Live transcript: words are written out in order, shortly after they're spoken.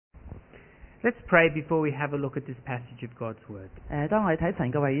Let's pray before we have a look at this passage of God's Word. 當我哋睇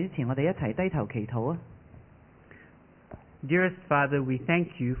神嘅話語之前，我哋一齊低頭祈禱啊！ Dearest Father, we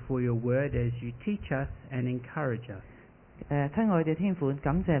thank you for your Word as you teach us and encourage us. 親愛嘅天父，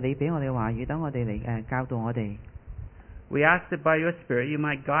感謝你俾我哋嘅話語，等我哋嚟教導我哋。 We ask that by your Spirit you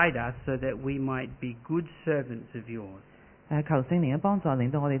might guide us so that we might be good servants of yours. 求聖靈嘅幫助，令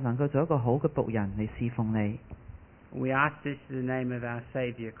到我哋能夠做一個好嘅僕人嚟侍奉你。 We ask this in the name of our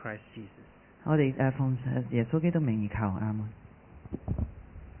Saviour, Christ Jesus. 我哋奉耶穌基督名而求，阿門。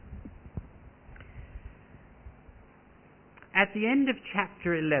 At the end of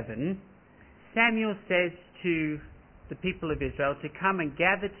chapter 11, Samuel says to the people of Israel to come and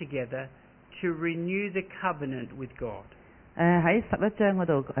gather together to renew the covenant with God. 喺11章嗰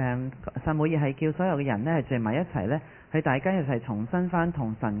度，撒母耳係叫所有嘅人呢係聚埋一齊呢，去大家一齊重新翻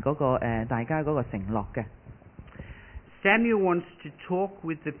同神嗰個大家嗰個承諾嘅。 Samuel wants to talk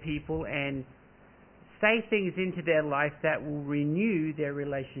with the people and say things into their life that will renew their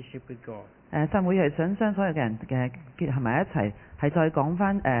relationship with God. 撒母耳係想將所有嘅人結合埋一齊，係再講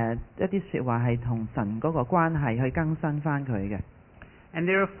翻一啲説話係同神嗰個關係去更新翻佢嘅。 And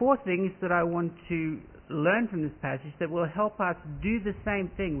there are 4 things that I want to learn from this passage that will help us do the same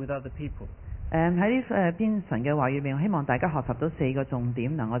thing with other people. 喺呢邊神嘅話語入面，我希望大家學習到4個重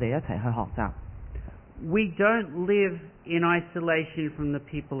點，嗱我哋一齊去學習。 We don't live in isolation from the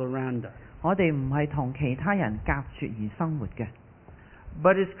people around us. 我哋唔係同其他人隔絕而生活嘅。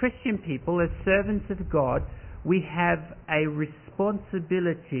 But as Christian people, as servants of God, we have a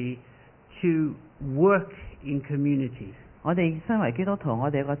responsibility to work in community. 我哋身為基督徒，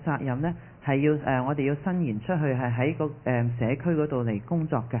我哋有個責任呢，係要我哋要伸延出去，係喺個社區嗰度嚟工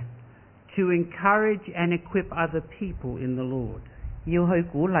作嘅。 To encourage and equip other people in the Lord. 要去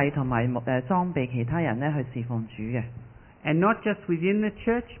鼓勵同埋裝備其他人呢去侍奉主嘅。 And not just within the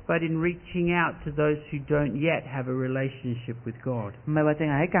church, but in reaching out to those who don't yet have a relationship with God. 唔係話淨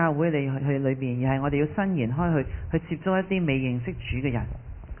係喺教會裏邊，而係我哋要伸延開去接觸一啲未認識主嘅人。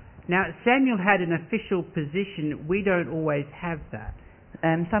 Now, Samuel had an official position. We don't always have that.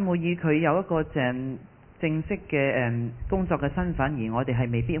 撒母耳佢有一個正式嘅工作嘅身份，而我哋係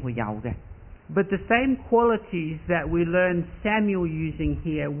未必會有嘅。 But the same qualities that we learn Samuel using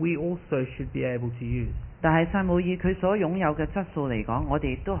here, we also should be able to use. 但係撒母耳佢所擁有嘅質素嚟講，我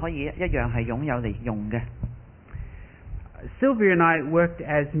哋都可以一樣係擁有嚟用嘅。 Sylvia and I worked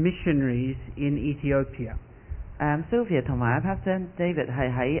as missionaries in Ethiopia. Sylvia 同埋 Pastor David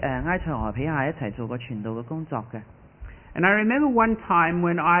係喺埃塞俄比亞一齊做過傳道嘅工作嘅。 And I remember one time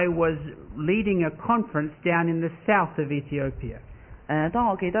when I was leading a conference down in the south of Ethiopia. 當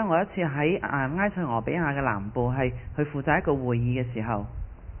我記得我一次喺埃塞俄比亞嘅南部係去負責一個會議嘅時候。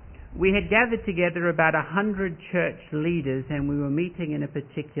 We had gathered together about 100 church leaders and we were meeting in a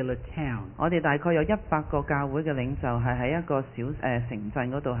particular town. 我哋大概有100個教會嘅領袖係喺一個小城鎮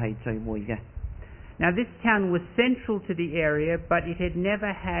嗰度係聚會嘅。 Now this town was central to the area, but it had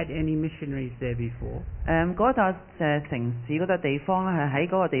never had any missionaries there before. 嗰笪城市嗰笪地方咧係喺嗰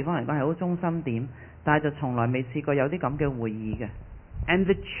個地方嚟講係好中心點，但係就從來未試過有啲咁嘅會議嘅。 And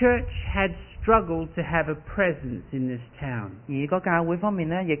the church had struggled to have a presence in this town. 而個教會方面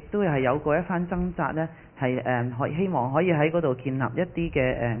呢，亦都係有過一番掙扎呢，係希望可以喺嗰度建立一啲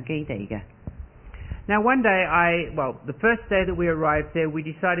嘅基地嘅。 Now one day the first day that we arrived there, we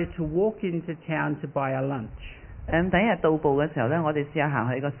decided to walk into town to buy our lunch. 第一日到埗嘅時候呢，我哋試下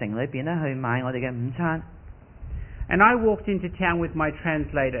行去個城裏邊呢，去買我哋嘅午餐。 And I walked into town with my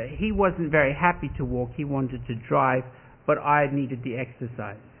translator. He wasn't very happy to walk. He wanted to drive, but I needed the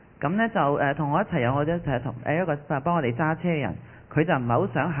exercise. 咁呢就同我一齊有我一齊同一個幫我哋揸車嘅人，佢就唔係好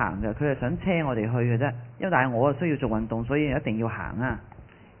想行嘅，佢係想車我哋去嘅啫。因為但係我需要做運動，所以一定要行啊。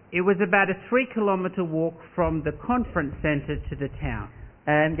 It was about a 3-kilometer walk from the conference centre to the town.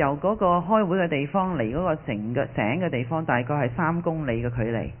 由嗰個開會嘅地方嚟嗰個城嘅地方，大概係3公里嘅距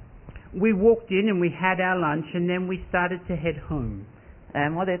離。 We walked in and we had our lunch and then we started to head home.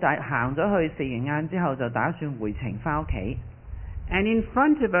 我哋行咗去食完晏之後，就打算回程返屋企。 And in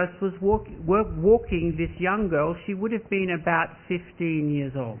front of us was walking this young girl. She would have been about 15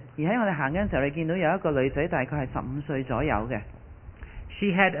 years old. 而喺我哋行緊嘅時候，你見到有一個女仔，大概係15歲左右嘅。 She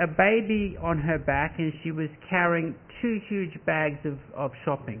had a baby on her back and she was carrying 2 huge bags of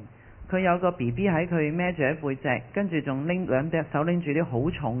shopping. 佢有個 BB 喺佢孭住喺背脊，跟住仲兩隻手拎住啲好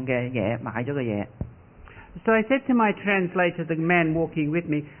重嘅嘢，買咗嘅嘢。 So I said to my translator, the man walking with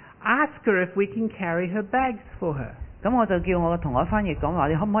me, ask her if we can carry her bags for her. 咁我就叫我同我翻譯講話，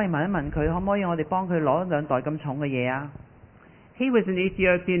你可唔可以問一問佢，可唔可以我哋幫佢攞2袋咁重嘅嘢啊？ He was an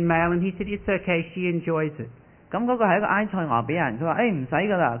Ethiopian male and he said it's okay, she enjoys it. 咁嗰個係一個埃塞俄比人，佢話唔使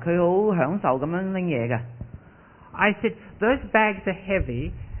㗎啦，佢好享受咁樣拎嘢嘅。I said, those bags are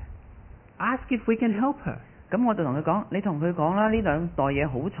heavy. Ask if we can help her. 咁我就同佢講，你同佢講啦，呢兩袋嘢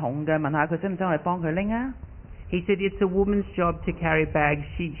好重嘅，問下佢使唔使我哋幫佢拎啊？ He said, it's a woman's job to carry bags.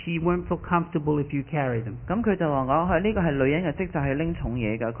 She won't feel comfortable if you carry them. 咁佢就話我呢個係女人嘅職責，係拎重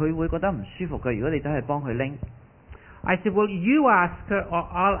嘢㗎，佢會覺得唔舒服嘅。如果你真係幫佢拎。I said, well, you ask her or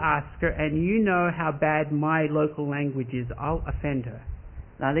I'll ask her, and you know how bad my local language is. I'll offend her.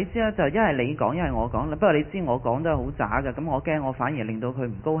 嗱，你知啦，就一係你講，一係我講啦。不過你知我講都係好渣㗎，咁我驚我反而令到佢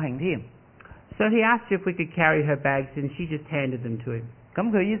唔高興添。So he asked if we could carry her bags, and she just handed them to him. 咁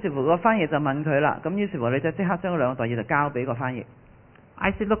佢於是乎個翻譯就問佢啦，咁於是乎你就即刻將嗰兩袋嘢就交俾個翻譯。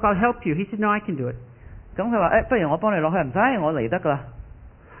I said, look, I'll help you. He said, no, I can do it. 咁佢話不如我幫你落去，唔使，我嚟得㗎啦。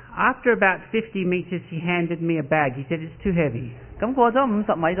After about 50 meters, he handed me a bag. He said, it's too heavy. 咁過咗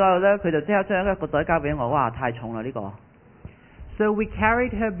50米左右呢，佢就即刻將一個袋交俾我，哇，太重啦呢個。So we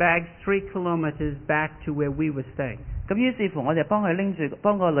carried her bags 3 kilometers back to where we were staying. 咁於是乎我哋幫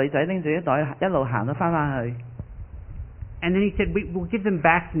個女仔拎住啲袋一路行到翻去。And then he said, we'll give them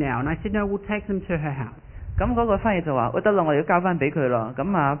back now. And I said, no, we'll take them to her house. 咁嗰個翻譯就話，得啦，我哋要交翻俾佢咯。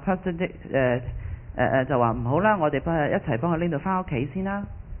咁啊 Pastor 就話唔好啦，我哋一齊幫佢拎到翻屋企先啦。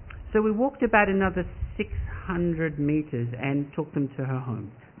So we walked about another 600 meters and took them to her home.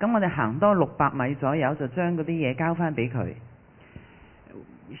 咁我哋行多600米左右，就將嗰啲嘢交翻俾佢。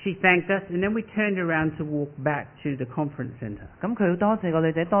She thanked us, and then we turned around to walk back to the conference center. 咁佢多謝個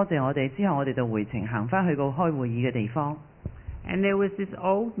女仔，多謝我哋，之後我哋就回程行翻去個開會議嘅地方。And there was this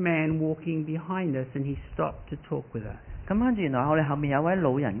old man walking behind us, and he stopped to talk with us. 咁跟住原來我哋後面有位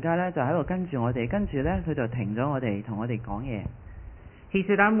老人家呢，就喺度跟住我哋，跟住呢，佢就停咗我哋，同我哋講嘢。He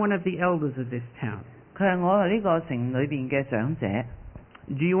said, I'm one of the elders of this town. 佢係我係呢個城裏邊嘅長者。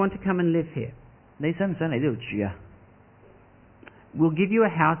Do you want to come and live here? 你想唔想嚟呢度住啊？ We'll give you a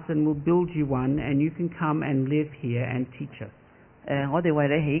house and we'll build you one, and you can come and live here and teach us. 我哋為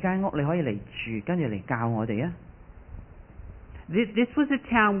你起間屋，你可以嚟住，跟住嚟教我哋啊。This was a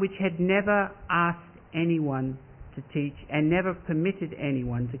town which had never asked anyone to teach and never permitted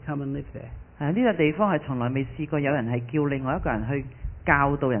anyone to come and live there. 呢個地方係從來未試過有人係叫另外一個人去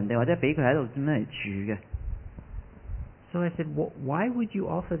教導人哋，或者俾佢喺度點樣嚟住嘅。So I said, why would you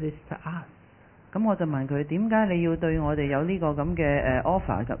offer this to us? 咁我就問佢，點解你要對我哋有呢個咁嘅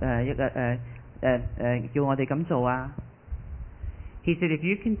offer 叫我哋咁做啊？ He said, if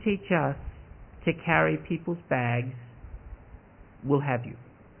you can teach us to carry people's bags, we'll have you.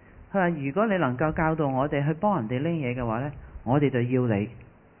 佢話如果你能夠教導我哋去幫人哋拎嘢嘅話呢，我哋就要你。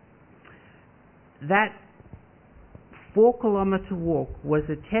That 4-kilometer walk was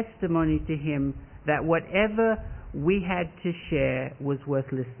a testimony to him that whatever we had to share was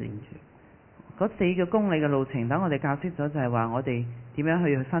worth listening to. 嗰4個公里嘅路程，等我哋教識咗就係話我哋點樣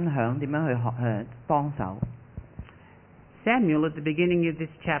去分享，點樣去幫手。Samuel at the beginning of this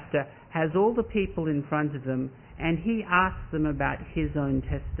chapter has all the people in front of them, and he asks them about his own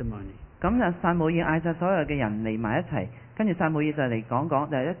testimony. 咁就撒母耳嗌晒所有嘅人嚟埋一齊，跟住撒母耳就嚟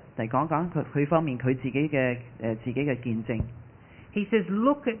講佢方面佢自己嘅見證。He says,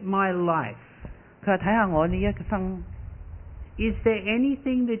 look at my life. 佢話睇下我呢一生。Is there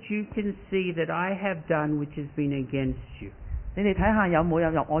anything that you can see that I have done which has been against you? 你哋睇下有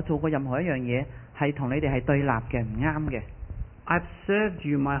冇我做過任何一樣嘢係同你哋係對立嘅，唔啱嘅。I've served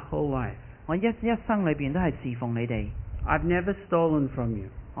you my whole life. 我一生裏邊都係侍奉你哋。I've never stolen from you.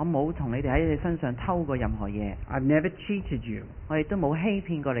 我冇同你哋喺你身上偷過任何嘢。I've never cheated you. 我亦都冇欺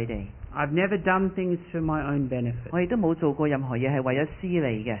騙過你哋。I've never done things for my own benefit. 我亦都冇做過任何嘢係為咗私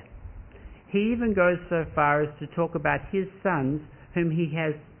利嘅。He even goes so far as to talk about his sons whom he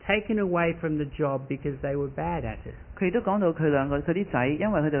has taken away from the job because they were bad at it. 佢都講到佢啲仔，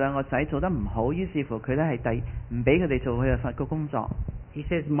因為佢哋兩個仔做得唔好，於是乎佢咧係唔俾佢哋做佢嘅工作。He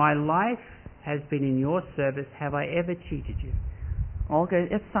says, my life has been in your service. Have I ever cheated you? 我嘅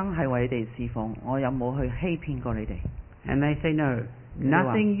一生係為你哋侍奉，我有冇去欺騙過你哋？ And they say, no,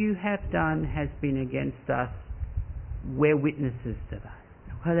 nothing you have done has been against us. We're witnesses to that.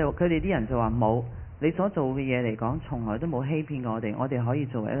 佢哋啲人就話冇，你所做嘅嘢嚟講，從來都冇欺騙過我哋可以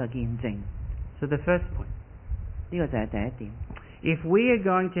作為一個見證。So the first point. 呢個就係第一點。If we are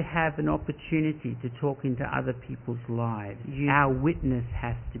going to have an opportunity to talk into other people's lives, our witness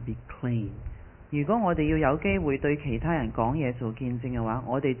has to be clean. 如果我哋要有機會對其他人講嘢做見證嘅話，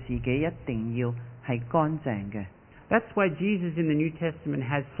我哋自己一定要係乾淨嘅。That's why Jesus in the New Testament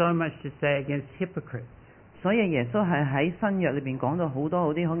has so much to say against hypocrites. 所以耶穌係喺新約裏邊講到好多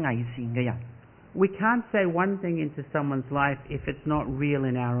好啲好偽善嘅人。We can't say one thing into someone's life if it's not real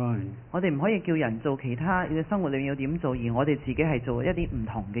in our own. 我哋唔可以叫人做其他嘅生活裏面要點做，而我哋自己係做一啲唔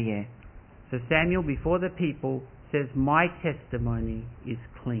同嘅嘢。So Samuel, before the people, says, "My testimony is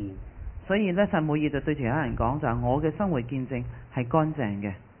clean." 所以咧，撒母耳就對其他人講就係我嘅生活見證係乾淨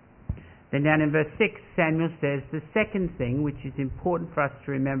嘅。Then down in verse 6, Samuel says the second thing which is important for us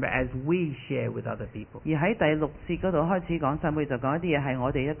to remember as we share with other people. 而喺第6節嗰度開始講，撒母耳就講一啲嘢係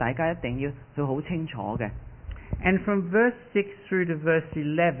我哋大家一定要好清楚嘅。And from verse 6 through to verse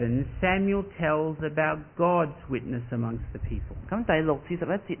 11, Samuel tells about God's witness amongst the people. 咁第6至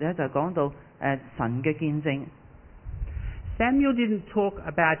11節咧就講到神嘅見證。Samuel didn't talk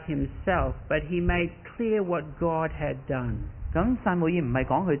about himself, but he made clear what God had done. 咁撒母耳唔係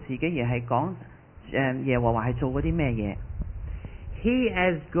講佢自己，而係講耶和華係做過啲咩嘢。He,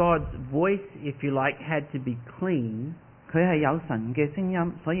 as God's voice, if you like, had to be clean. 佢係有神嘅聲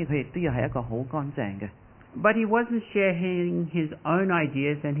音，所以佢亦都要係一個好乾淨嘅。But he wasn't sharing his own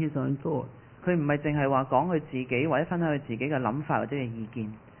ideas and his own thoughts. 佢唔係淨係話講佢自己或者分享佢自己嘅諗法或者嘅意見。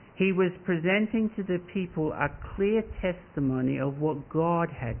He was presenting to the people a clear testimony of what God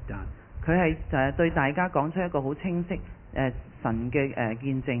had done. 佢係就係對大家講出一個好清晰神嘅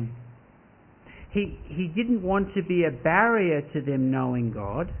見證。He didn't want to be a barrier to them knowing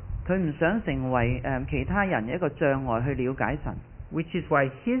God. 佢唔想成為其他人一個障礙去了解神。Which is why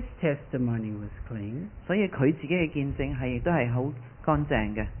his testimony was clean. 所以佢自己嘅見證係亦都係好乾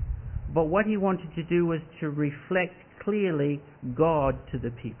淨嘅。But what he wanted to do was to reflect clearly God to the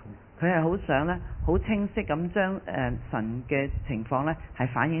people. 佢係好想咧，好清晰咁將神嘅情況咧，係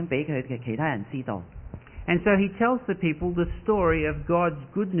反映俾佢嘅其他人知道。And so he tells the people the story of God's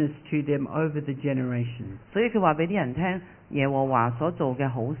goodness to them over the generations. 所以佢話俾啲人聽，耶和華所做嘅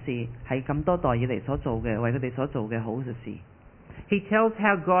好事係咁多代以嚟所做嘅，為佢哋所做嘅好嘅事。He tells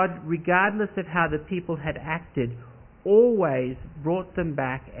how God, regardless of how the people had acted, always brought them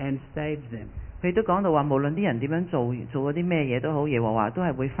back and saved them. 佢都講到話，無論啲人點樣做嗰啲咩嘢都好，耶和華都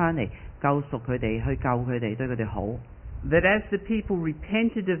係會翻嚟救贖佢哋，去救佢哋，對佢哋好。That as the people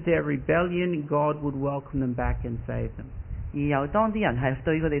repented of their rebellion, God would welcome them back and save them. 而由當啲人係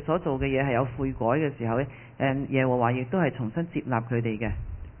對佢哋所做嘅嘢係有悔改嘅時候咧，耶和華亦都係重新接納佢哋嘅。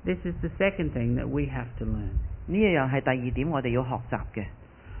This is the second thing that we have to learn. 呢一樣係第二點，我哋要學習嘅。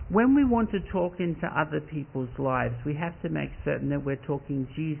When we want to talk into other people's lives, we have to make certain that we're talking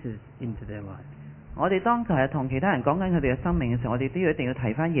Jesus into their lives. 我哋當係同其他人講緊佢哋嘅生命嘅時候，我哋都一定要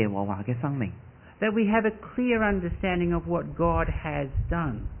提翻耶和華嘅生命。That we have a clear understanding of what God has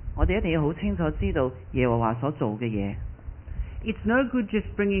done. 我哋一定要好清楚知道耶和華所做嘅嘢。It's no good just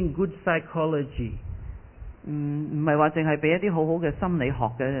bringing good psychology. 唔係話淨係俾一啲好好嘅心理學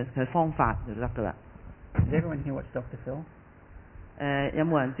嘅方法就得㗎啦。Does everyone here watch Dr. Phil? 有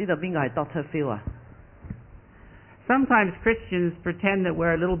冇人知道邊個係 Dr. Phil 啊？ Sometimes Christians pretend that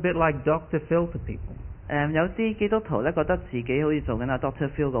we're a little bit like Dr. Phil to people. 有啲基督徒咧覺得自己好似做緊阿 Dr.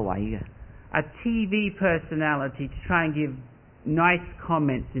 Phil 個位嘅。A TV personality to try and give nice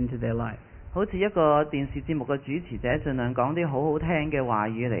comments into their life. 好似一個電視節目嘅主持者，盡量講啲好好聽嘅話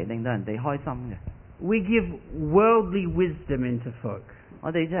語嚟令到人哋開心嘅。We give worldly wisdom into folk.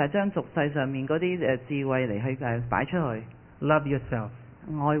 我哋就係將俗世上面嗰啲智慧嚟去擺出去。Love yourself.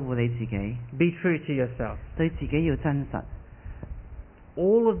 愛護你自己。Be true to yourself. 對自己要真實。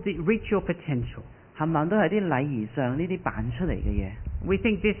All of the reach your potential. 冚唪唥都係啲禮儀上呢啲扮出嚟嘅嘢。We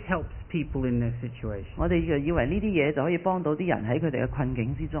think this helps people in their situation. 我哋就以為呢啲嘢就可以幫到啲人喺佢哋嘅困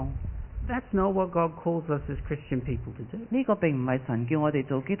境之中。That's not what God calls us as Christian people to do. 呢個並唔係神叫我哋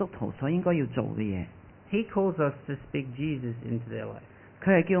做基督徒所應該要做嘅嘢。He calls us to speak Jesus into their life.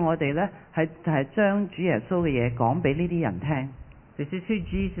 佢係叫我哋呢，係將主耶穌嘅嘢講俾呢啲人聽。This is who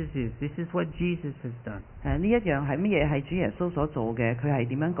Jesus is. This is what Jesus has done. 呢一樣係乜嘢係主耶穌所做嘅？佢係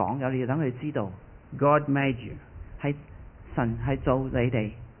點樣講嘅？你要等佢知道。God made you. 係神係做你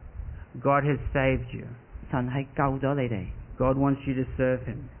哋。God has saved you. 神係救咗你哋。God wants you to serve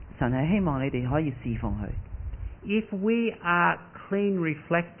Him. 神係希望你哋可以侍奉佢。If we are clean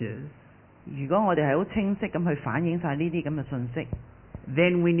reflectors, 如果我哋係好清晰咁去反映晒呢啲咁嘅信息，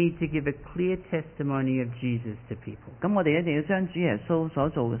 then we need to give a clear testimony of Jesus to people. 咁我哋一定要將主耶穌所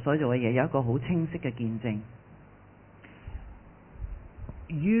做嘅嘢有一個好清晰嘅見證。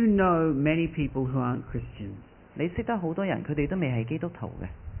You know many people who aren't Christians. 你識得好多人，佢哋都未係基督徒嘅。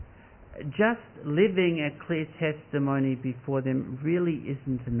Just living a clear testimony before them really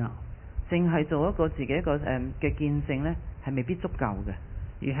isn't enough. 淨係做一個自己一個嘅見證呢，係未必足夠嘅。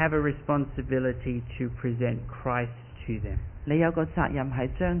You have a responsibility to present Christ to them. 你有個責任係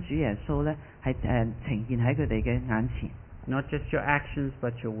將主耶穌呢係呈現喺佢哋嘅眼前。Not just your actions,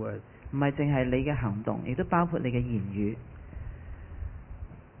 but your words. 唔係淨係你嘅行動，亦都包括你嘅言語。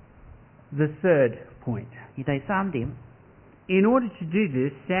 The third point. 而第三點， In order to do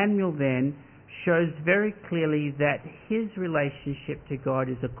this, Samuel then shows very clearly that his relationship to God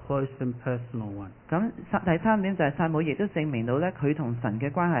is a close and personal one. 咁第三點就係撒母耳亦都證明到呢，佢同神嘅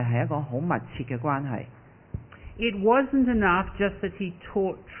關係係一個好密切嘅關係。 It wasn't enough just that he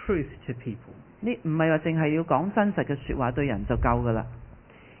taught truth to people. 呢唔係話淨係要講真實嘅説話對人就夠㗎啦。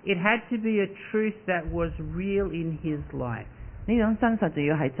 It had to be a truth that was real in his life. 呢種真實就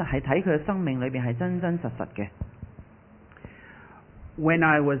要係睇佢嘅生命裏邊係真真實實嘅。 When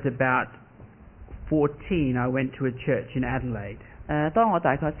I was about 14, I went to a church in Adelaide. 當我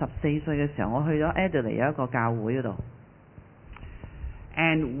大概14歲嘅時候，我去咗 Adelaide 有一個教會嗰度。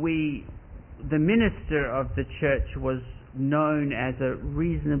 And the minister of the church was known as a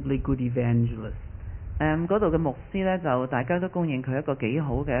reasonably good evangelist. 嗰度嘅牧師呢，就大家都公認佢一個幾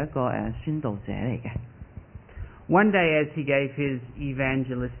好嘅一個宣導者嚟嘅。 One day as he gave his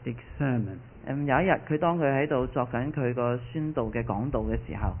evangelistic sermon, 有一日佢當佢喺度作緊佢個宣導嘅講道嘅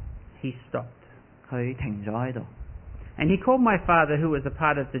時候， he stopped. 佢停咗喺度。 And he called my father, who was a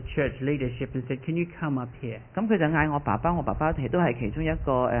part of the church leadership, and said, "Can you come up here?" 咁佢就嗌我爸爸都係其中一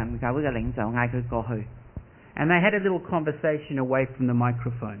個教會嘅領袖，嗌佢過去。 And they had a little conversation away from the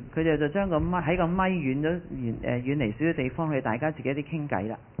microphone. 佢哋就將個咪喺個咪遠離少少地方，去大家自己啲傾偈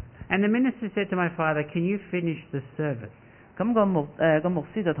啦。 And the minister said to my father, "Can you finish the service?" 咁個牧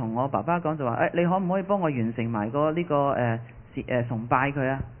師就同我爸爸講就話：你可唔可以幫我完成埋呢個崇拜佢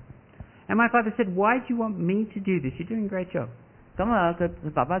啊？ And my father said, "Why do you want me to do this? You're doing a great job." 咁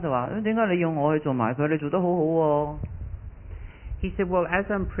佢爸爸就話：點解你要我去做埋佢？你做得好好喎。 He said, "Well, as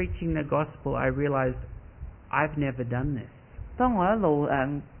I'm preaching the gospel, I realized I've never done this." 當我一路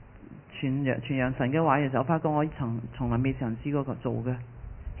傳揚神嘅話嘅時候，我發覺我從來未嘗試過做嘅。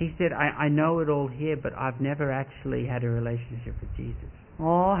 He said, I know it all here, but I've never actually had a relationship with Jesus.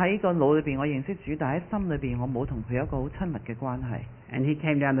 我喺個腦裏邊我認識主，但喺心裏邊我冇同佢有一個好親密嘅關係。 And he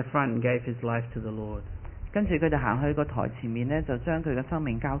came down the front and gave his life to the Lord. 跟住佢就行去個台前面呢，就將佢嘅生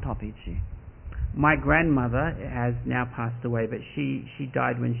命交託俾主。 My grandmother has now passed away, but she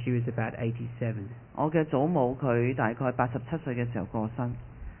died when she was about 87. 我嘅祖母佢大概87歲嘅時候過身。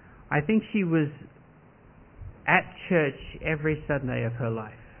 I think she was at church every Sunday of her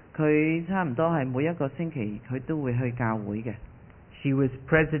life. 佢差唔多係每一個星期佢都會去教會嘅。 She was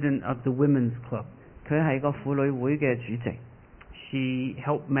president of the women's club. 佢係個婦女會嘅主席。 She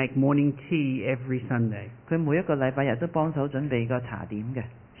helped make morning tea every Sunday. 佢每一個禮拜日都幫手準備個茶點嘅。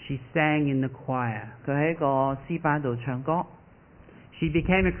 She sang in the choir. 佢喺個詩班度唱歌。 She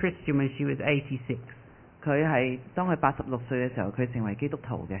became a Christian when she was 86. 佢係當佢86歲嘅時候，佢成為基督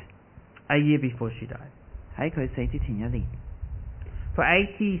徒嘅。 A year before she died. 喺佢死之前一年。 For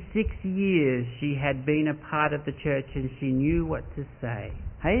 86 years she had been a part of the church and she knew what to say.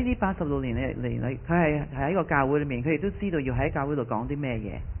 喺呢86年嚟，佢係喺個教會裏面，佢亦都知道要喺教會度講啲咩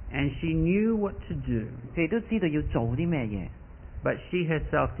嘢。 And she knew what to do. 佢亦都知道要做啲咩嘢。 But she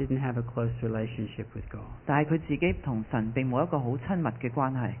herself didn't have a close relationship with God. 但係佢自己同神並冇一個好親密嘅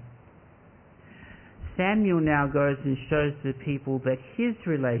關係。 Samuel now goes and shows the people that his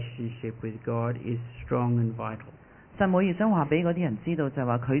relationship with God is strong and vital. 撒母耳想話俾嗰啲人知道，就係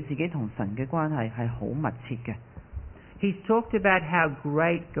話佢自己同神嘅關係係好密切嘅。 He's talked about how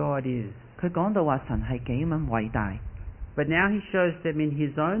great God is. 佢講到話神係幾咁偉大。 But now he shows them in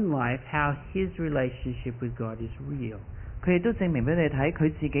his own life how his relationship with God is real. 佢亦都證明俾你睇，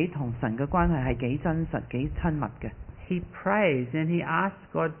佢自己同神嘅關係係幾真實、幾親密嘅。 He prays and he asks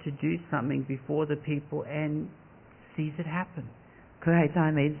God to do something before the people and sees it happen. 佢係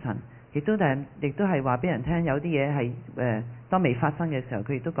讚美神，亦都係話俾人聽，有啲嘢係當未發生嘅時候，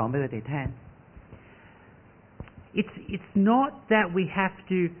佢亦都講俾佢哋聽。It's not that we have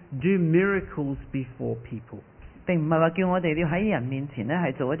to do miracles before people. 並唔係話叫我哋要喺人面前呢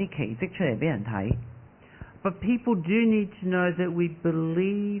係做一啲奇蹟出嚟俾人睇。 But people do need to know that we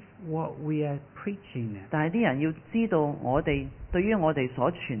believe what we are preaching now. 但係啲人要知道，我哋對於我哋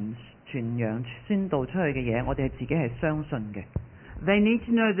所傳揚宣導出去嘅嘢，我哋自己係相信嘅。 They need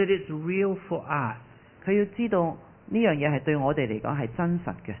to know that it's real for us. 佢要知道呢樣嘢係對我哋嚟講係真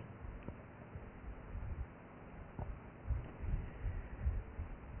實嘅。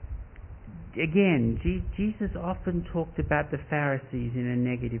Again, Jesus often talked about the Pharisees in a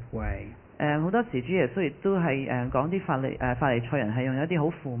negative way. 好多時主耶穌亦都係講啲法利賽人係用一啲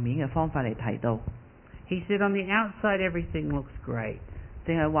好負面嘅方法嚟提到。 He said on the outside everything looks great.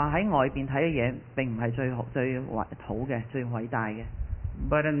 淨係話喺外邊睇嘅嘢並唔係最好嘅、最偉大嘅。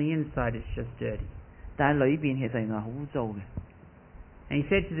 But on the inside it's just dirty. 但係裏邊其實原來好污糟嘅。And he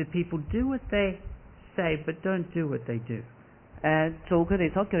said to the people, do what they say, but don't do what they do. 做佢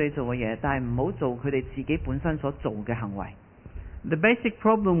哋所叫你做嘅嘢，但係唔好做佢哋自己本身所做嘅行為。The basic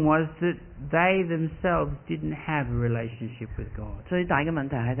problem was that they themselves didn't have a relationship with God. 最大嘅問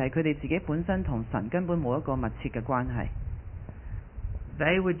題係佢哋自己本身同神根本冇一個密切嘅關係。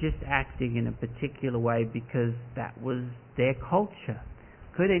They were just acting in a particular way because that was their culture.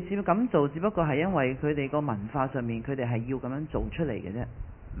 佢哋只咁做，只不過係因為佢哋個文化上面，佢哋係要咁樣做出嚟嘅啫。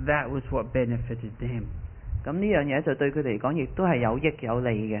That was what benefited them. 咁呢樣嘢就對佢哋嚟講，亦都係有益有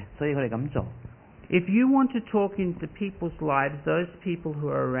利嘅，所以佢哋咁做。If you want to talk into people's lives, those people who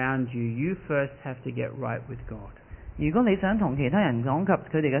are around you, you first have to get right with God. 如果你想同其他人講及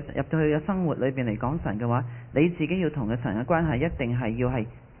佢哋嘅入到去嘅生活裏邊嚟講神嘅話，你自己要同嘅神嘅關係一定係要係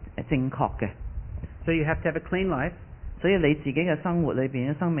正確嘅。So you have to have a clean life. 所以你自己嘅生活裏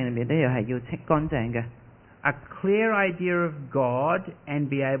邊、生命裏邊都要係要乾淨嘅。A clear idea of God and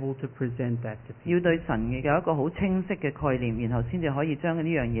be able to present that to people. 要對神嘅有一個好清晰嘅概念，然後先至可以將呢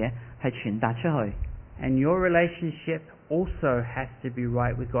樣嘢係傳達出去。And your relationship also has to be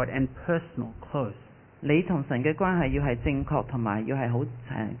right with God and personal, close. 你同神嘅關係要係正確同埋要係好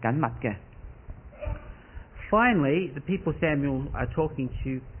緊密嘅。Finally, the people Samuel are talking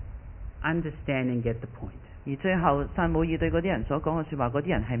to understand and get the point. 而最後撒母耳對嗰啲人所講嘅説話，嗰啲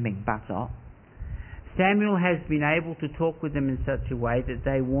人係明白咗。Samuel has been able to talk with them in such a way that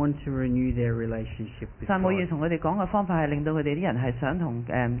they want to renew their relationship with 撒母耳 God. 同佢哋講嘅方法係令到佢哋啲人係想同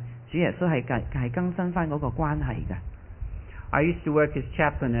主耶穌係更新翻嗰個關係嘅。I used to work as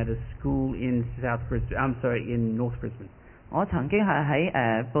chaplain at a school in in North Brisbane. 我曾經係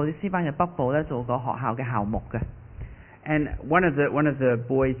喺布里斯班嘅北部咧做過學校嘅校牧嘅。And one of the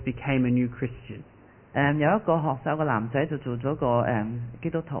boys became a new Christian. 有一個學生個男仔就做咗個基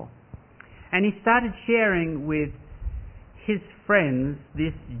督徒。And he started sharing with his friends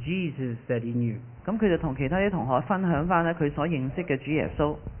this Jesus that he knew. 咁佢就同其他啲同學分享翻咧佢所認識嘅主耶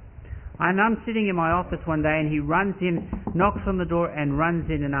穌。And I'm sitting in my office one day and he runs in, knocks on the door and runs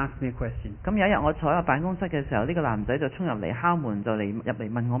in and asks me a question. 咁有一日我坐喺辦公室嘅時候，呢個男仔就衝入嚟敲門，就入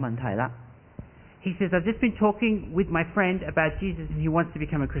嚟問我問題啦。He says, I've just been talking with my friend about Jesus and he wants to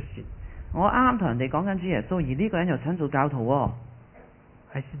become a Christian. 我啱啱同人哋講緊主耶穌，而呢個人又想做教徒喎。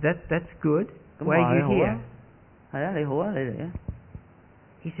I said, that's good. 咁 Why are you 好 here? 啊，係啊，你好啊，你嚟啊。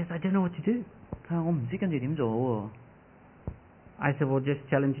He says, I don't know what to do. 佢話我唔知跟住點做好喎。I said, well, just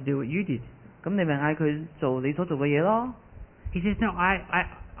tell him to do what you did. 咁你咪嗌佢做你所做嘅嘢咯。He says, no,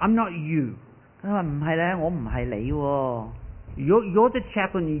 I'm not you. 佢話唔係咧，我唔係你喎。You're the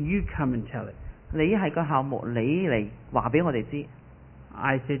chaplain, you come and tell it. 你係個校牧，你嚟話俾我哋知。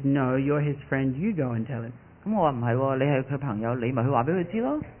I said, no, you're his friend, you go and tell him. 咁我話唔係喎，你係佢朋友，你咪去話俾佢知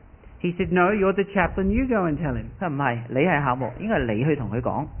咯。He said, no, you're the chaplain, you go and tell him. 佢話唔係，你係校牧，應該係你去同佢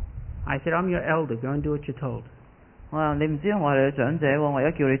講。I said, I'm your elder, go and do what you're told. 我話你唔知我係你嘅長者喎，我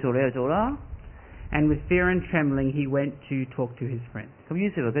而家叫你做你就做啦。And with fear and trembling, he went to talk to his friend. 咁於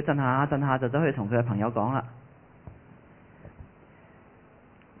是乎佢震下就走去同佢嘅朋友講啦。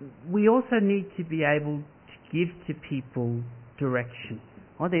We also need to be able to give to people direction.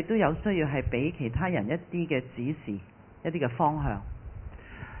 我哋都有需要係俾其他人一啲嘅指示，一啲嘅方向。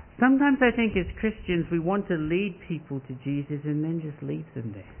Sometimes I think as Christians we want to lead people to Jesus and then just leave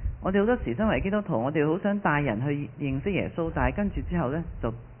them there. 我哋好多時身為基督徒，我哋好想帶人去認識耶穌，但係跟住之後呢，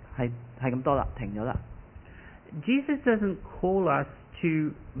就係咁多啦，停咗啦。Jesus doesn't call us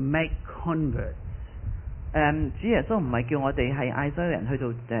to make converts. 主耶穌唔係叫我哋係嗌所有人去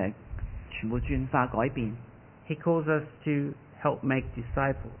到全部轉化改變。He calls us to help make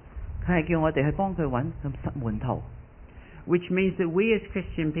disciples. 佢係叫我哋去幫佢揾門徒。Which means that we as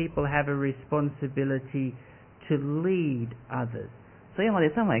Christian people have a responsibility to lead others. 所以我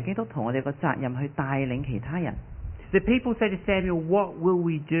哋身為基督徒，我哋個責任去帶領其他人。The people say to Samuel, what will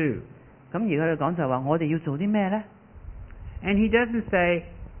we do? 咁而佢哋講就話，我哋要做啲咩呢？ And he doesn't say,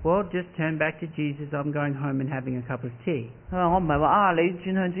 well, just turn back to Jesus, I'm going home and having a cup of tea. 佢話我唔係話你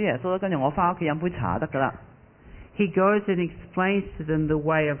轉向主耶穌，跟住我翻屋企飲杯茶得㗎啦。He goes and explains to them the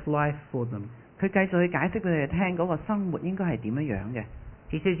way of life for them. 佢繼續去解釋俾佢哋聽嗰個生活應該係點樣嘅。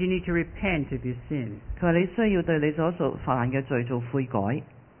He says you need to repent of your sins. 佢話你需要對你所做犯嘅罪做悔改。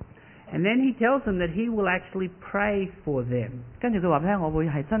And then he tells them that he will actually pray for them. 跟住佢話俾我會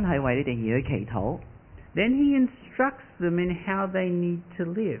係真係為你哋而去祈禱。Then he instructs them in how they need to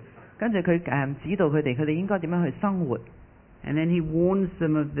live. 跟住佢指導佢哋應該點樣去生活。And then he warns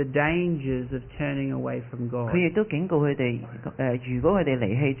them of the dangers of turning away from God. 佢亦都警告佢哋如果佢哋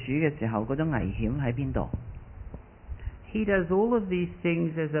離棄主嘅時候嗰種危險喺邊度。He does all of these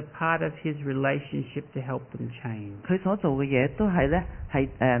things as a part of his relationship to help them change. 佢所做嘅嘢都係呢，係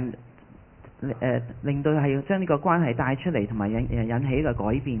令到係要將呢個關係帶出嚟，同埋引起一個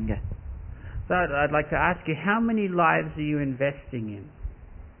改變嘅。So I'd like to ask you, how many lives are you investing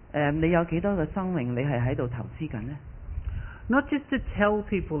in? 你有幾多個生命你係喺度投資緊呢？ Not just to tell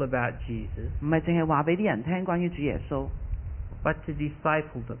people about Jesus, 唔係淨係話俾啲人聽關於主耶穌， but to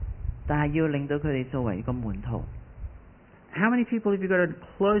disciple them. 但係要令到佢哋作為一個門徒。How many people have you got a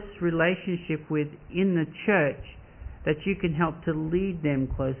close relationship with in the church that you can help to lead them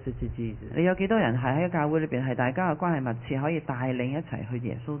closer to Jesus? 你有幾多人係喺教會裏邊係大家嘅關係密切，可以帶領一齊去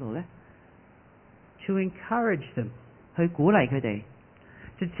耶穌度呢？ To encourage them, 去鼓勵佢哋，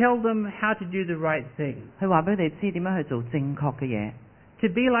 to tell them how to do the right thing, 去話俾佢哋知點樣去做正確嘅嘢。 to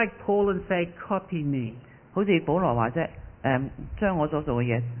be like Paul and say, copy me. 好似保羅話啫，將我所做嘅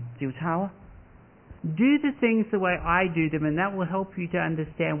嘢照抄啊！ Do the things the way I do them, and that will help you to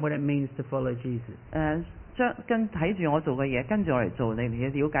understand what it means to follow Jesus. 睇住我做嘅嘢，跟住我嚟做，你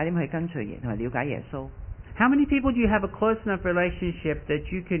了解點去跟隨耶，同埋了解耶穌。 How many people do you have a close enough relationship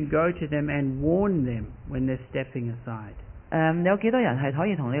that you can go to them and warn them when they're stepping aside? 有幾多人係可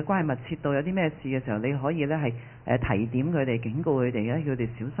以同你嘅關係密切到有啲咩事嘅時候，你可以咧係提點佢哋、警告佢哋嘅，叫佢哋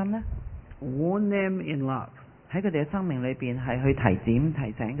小心呢？ Warn them in love. 喺佢哋嘅生命裏邊係去提醒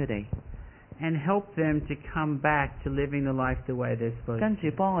佢哋。 And help them to come back to living the life the way they're supposed 跟 to.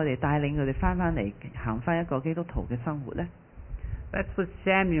 住幫我哋帶領佢哋翻嚟行翻一個基督徒嘅生活呢。 That's what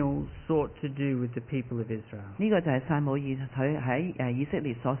Samuel sought to do with the people of Israel. 呢個就係撒母耳佢喺以色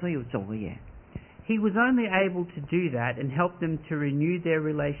列所需要做嘅嘢。 He was only able to do that and help them to renew their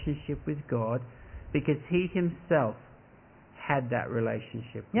relationship with God because he himself had that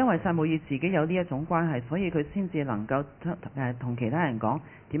relationship. 因為撒母耳自己有呢一種關係，所以佢先至能夠同其他人講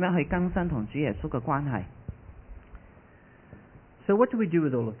點樣去更新同主耶穌嘅關係。 So what do we do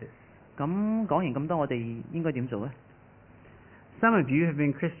with all of this? 咁講完咁多，我哋應該點做呢？ Some of you have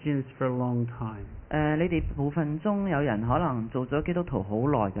been Christians for a long time. 你哋部分中有人可能做咗基督徒好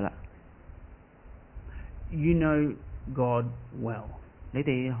耐㗎啦。 You know God well. 你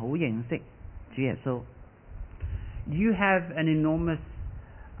哋好認識主耶穌。 You have an enormous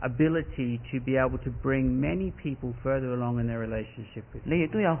ability to be able to bring many people further along in their relationship with 你亦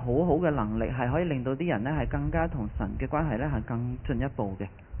God. 都有好好嘅能力，係可以令到啲人呢係更加同神嘅關係呢係更進一步嘅。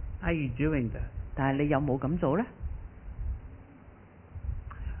 Are you doing that? 但係你有冇咁做呢？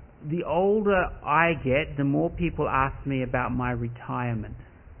 The older I get, the more people ask me about my retirement.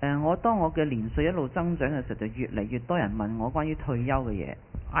 當我嘅年歲一路增長嘅時候，就越嚟越多人問我關於退休嘅嘢。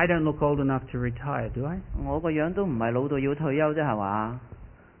 I don't look old enough to retire, do I? 我個樣都唔係老到要退休啫，係嘛？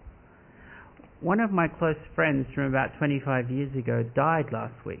 One of my close friends from about 25 years ago died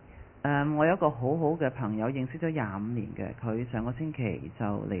last week. 我有一個好好嘅朋友，認識咗25年嘅，佢上個星期就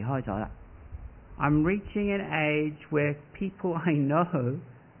離開咗啦。 I'm reaching an age where people I know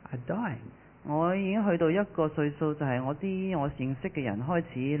are dying. 我已經去到一個歲數，就係我認識嘅人開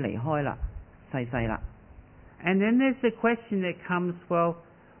始離開啦，逝世啦。 And then there's the question that comes, well,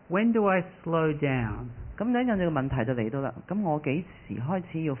 when do I slow down? 咁等陣嘅問題就嚟到啦。咁我幾時開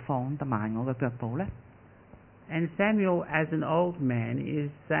始要放得慢我嘅腳步呢？ And Samuel, as an old man,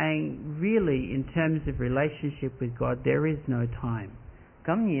 is saying, really, in terms of relationship with God, there is no time.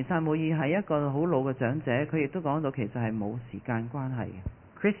 咁而撒母耳係一個好老嘅長者，佢亦都講到其實係冇時間關係嘅。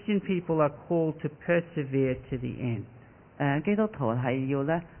 Christian people are called to persevere to the end. 基督徒係要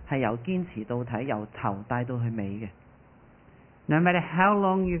呢，係由堅持到底，由頭帶到去尾嘅。 No matter how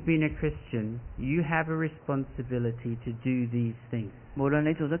long you've been a Christian, you have a responsibility to do these things. 無論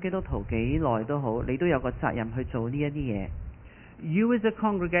你做咗基督徒幾耐都好，你都有個責任去做呢一啲嘢。 You as a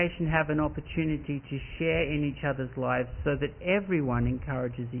congregation have an opportunity to share in each other's lives so that everyone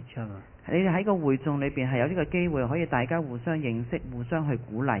encourages each other. 你哋喺個會眾裏邊係有呢個機會，可以大家互相認識、互相去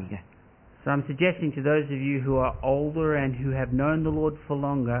鼓勵嘅。 So I'm suggesting to those of you who are older and who have known the Lord for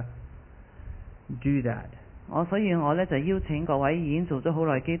longer, do that. 所以我呢就邀請各位已經做咗好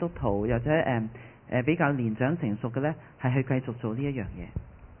耐基督徒，或者比較年長成熟嘅呢，係去繼續做呢一樣嘢。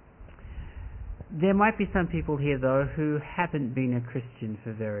 There might be some people here though who haven't been a Christian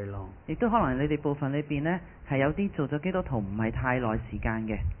for very long. 亦都可能你哋部分裏邊呢，係有啲做咗基督徒唔係太耐時間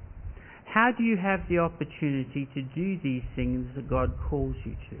嘅。 How do you have the opportunity to do these things that God calls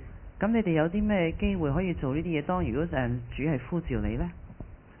you to? 咁你哋有啲咩機會可以做呢啲嘢？當如果主係呼召你呢？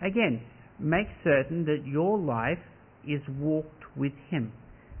 Again, make certain that your life is walked with Him.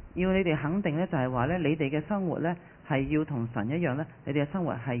 要你哋肯定呢，就係話呢，你哋嘅生活呢，係要同神一樣呢，你哋嘅生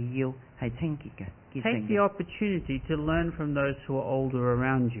活係要係清潔嘅、潔淨 Take the 嘅。 opportunity to learn from those who are older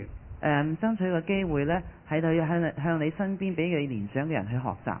around you. 爭取個機會呢，係向你身邊比你年長嘅人去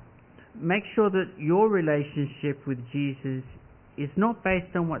學習。Make sure that your relationship with Jesus is not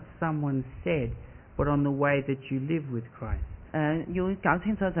based on what someone said, but on the way that you live with Christ. 要搞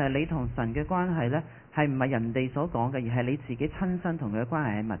清楚就係你同神嘅關係呢，係唔係人哋所講嘅，而係你自己親身同佢嘅關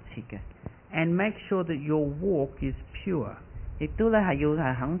係係密切嘅。And make sure that your walk is pure. 亦都呢係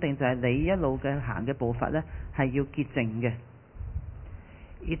要肯定就係你一路嘅行嘅步伐呢，係要潔淨嘅。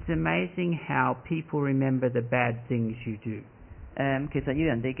It's amazing how people remember the bad things you do. 其實要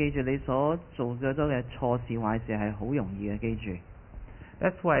人哋記住你所做咗嘅錯事壞事係好容易嘅，記住。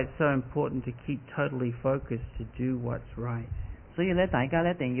That's why it's so important to keep totally focused to do what's right. 所以呢，大家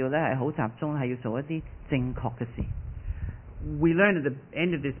呢一定要呢係好集中，係要做一啲正確嘅事。We learn at the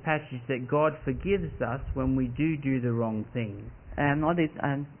end of this passage that God forgives us when we do the wrong thing. 我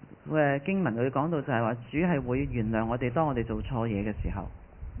哋經文裏講到就係話，主係會原諒我哋，當我哋做錯嘢嘅時候。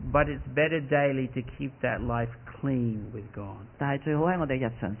But it's better daily to keep that life clean with God. 但係最好喺我哋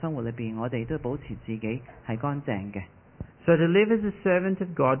日常生活裏邊，我哋都保持自己係乾淨嘅。So to live as a servant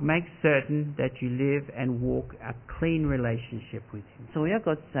of God, make certain that you live and walk a clean relationship with Him. 做一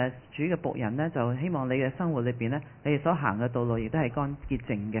個主嘅僕人呢，就希望你嘅生活裏邊呢，你哋所行嘅道路亦都係潔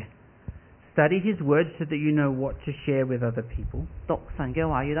淨嘅。Study His Word so that you know what to share with other people. 讀神嘅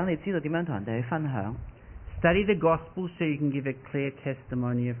話語，等你知道點樣同人哋去分享。Study the Gospel so you can give a clear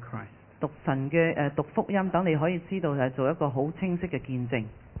testimony of Christ. 讀神嘅讀福音，等你可以知道係做一個好清晰嘅見證。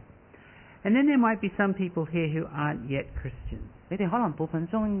And then there might be some people here who aren't yet Christians. 你哋可能部分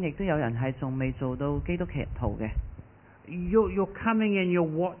中亦都有人係仲未做到基督徒嘅。You're coming and you're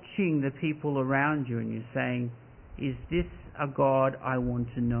watching the people around you and you're saying, is this a God I want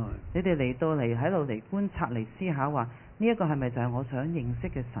to know? 你哋嚟到嚟喺度嚟觀察嚟思考話，呢一個係咪就係我想認識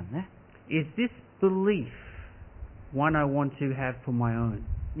嘅神呢？ Is this belief one I want to have for my own?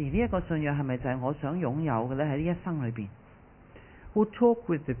 而呢一個信仰係咪就係我想擁有嘅呢？喺呢一生裏邊， Well, talk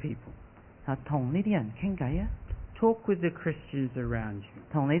with the people. 同呢啲人傾偈啊！ Talk with the Christians around you.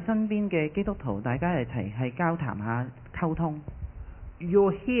 同你身邊嘅基督徒大家一齊係交談下溝通。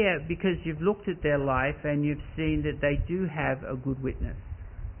You're here because you've looked at their life and you've seen that they do have a good witness.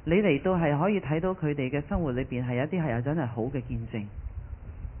 你嚟到係可以睇到佢哋嘅生活裏邊係有啲係有真係好嘅見證。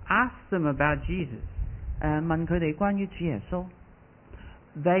Ask them about Jesus. 問佢哋關於主耶穌。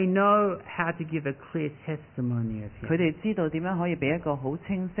They know how to give a clear testimony of Him. 佢哋知道點樣可以俾一個好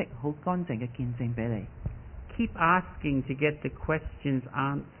清晰、好乾淨嘅見證俾你。Keep asking to get the questions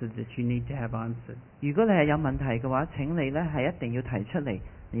answered that you need to have answered. 如果你係有問題嘅話，請你呢係一定要提出嚟，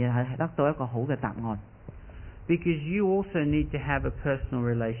而係得到一個好嘅答案。Because you also need to have a personal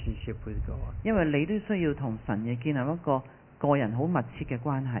relationship with God. 因為你都需要同神嘅建立一個個人好密切嘅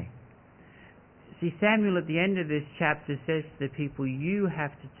關係。See, Samuel at the end of this chapter says to the people, you have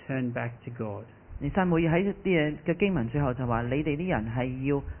to turn back to God. 而撒母耳喺啲嘢嘅經文最後就話：你哋啲人係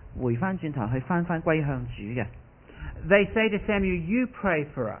要回翻轉頭去翻歸向主嘅。They say to Samuel, you pray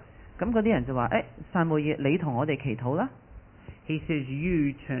for us. 咁嗰啲人就話：撒母耳，你同我哋祈禱啦。He says,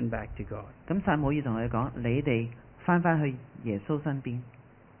 you turn back to God. 咁撒母耳同佢講：你哋翻去耶穌身邊。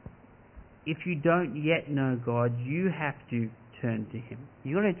If you don't yet know God, you have to turn to Him.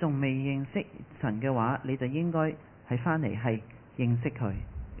 如果你仲未認識神嘅話，你就應該係翻嚟係認識佢。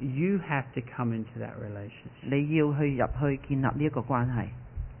You have to come into that relationship. 你要去入去建立呢一個關係。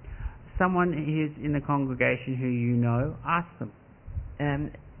Someone is in the congregation who you know, ask them.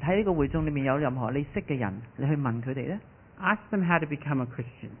 喺呢個會眾裏面有任何你識嘅人，你去問佢哋呢。Ask them how to become a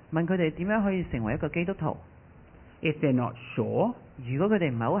Christian. 問佢哋點樣可以成為一個基督徒。If they're not sure, 如果佢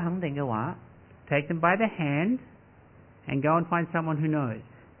哋唔係好肯定嘅話， take them by the hand and go and find someone who knows.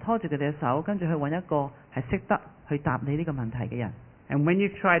 拖住佢哋嘅手，跟住去揾一個係識得去答你呢個問題嘅人。And when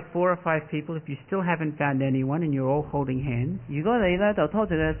you've tried 4 or 5 people, if you still haven't found anyone and you're all holding hands, 如果你呢就拖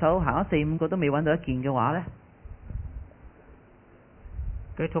住佢嘅手行咗4、5個都未揾到一件嘅話呢，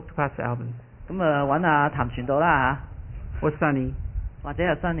 go talk to Pastor Alvin. 咁揾阿譚傳道啦嚇， Or Sonny. 或者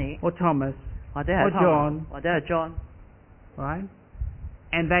係 Sunny， Or Thomas. 或者係 or John， 或者係 John， right?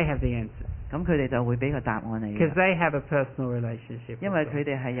 And they have the answers. 咁佢哋就會俾個答案你。Because they have a personal relationship. 因為佢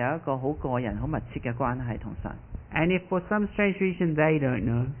哋係有一個好個人、好密切嘅關係同神。And if for some strange reason they don't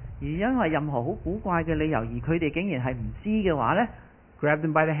know, 而因為任何好古怪嘅理由，而佢哋竟然係唔知嘅話呢， grab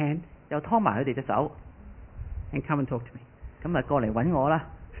them by the hand 又拖埋佢哋隻手， and come and talk to me. 咁咪過嚟揾我啦，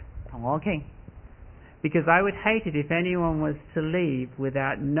同我傾。Because I would hate it if anyone was to leave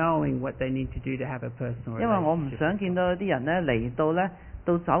without knowing what they need to do to have a personal 因為我唔 relationship. 想見到啲人呢嚟到呢，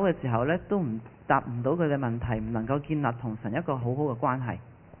到走嘅時候呢，都唔答唔到佢嘅問題，唔能夠建立同神一個好好嘅關係。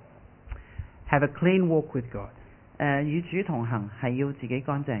Have a clean walk with God. 與主同行係要自己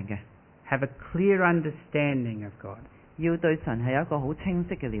乾淨嘅。have a clear understanding of God, 要對神係有一個好清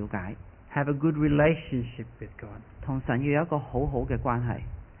晰嘅了解， have a good relationship with God, 同神要有一個好好嘅關係，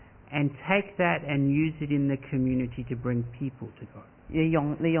 and take that and use it in the community to bring people to God. 利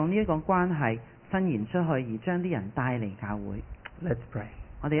用呢一個關係伸延出去，而將啲人帶嚟教會。 Let's pray.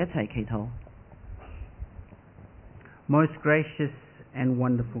 我哋一齊祈禱。 Most gracious and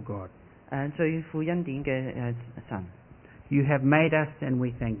wonderful God, 最富恩典嘅神， you have made us and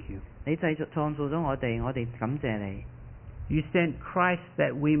we thank you. 你創造咗我哋感謝你。 You sent Christ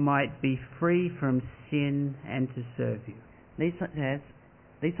that we might be free from sin and to serve you.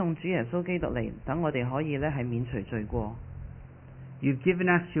 你送主耶穌基督嚟，等我哋可以係免除罪過。 You've given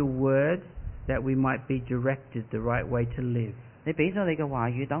us your word that we might be directed the right way to live. 你俾咗你嘅話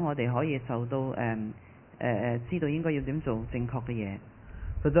語，等我哋可以受到知道應該要點做正確嘅嘢。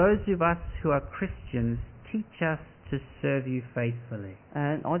 For those of us who are Christians, teach us to serve you faithfully.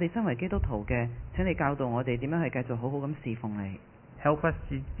 我哋身為基督徒嘅，請你教導我哋點樣去繼續好好咁侍奉你， Help us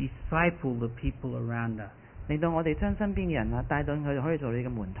to disciple the people around us. 令到我哋將身邊嘅人帶到佢哋可以做你嘅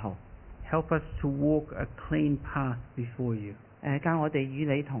門徒。 Help us to walk a clean path before you. 教我哋與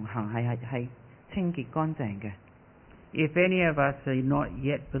你同行係清潔乾淨嘅。 If any of us are not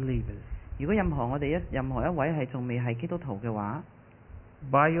yet believers, 如果任何一位係仲未係基督徒嘅話，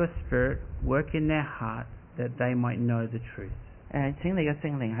 by your Spirit, work in their hearts that they might know the truth. 請你嘅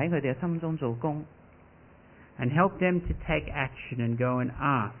聖靈喺佢哋嘅心中做工， And help them to take action and go and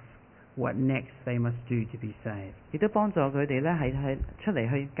ask what next they must do to be saved. 亦都幫助佢哋係出嚟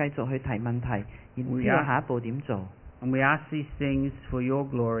去繼續去提問題，然之後下一步點做。 And we ask these things for your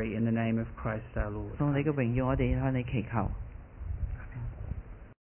glory in the name of Christ our Lord. 奉你嘅榮耀，我哋向你祈求。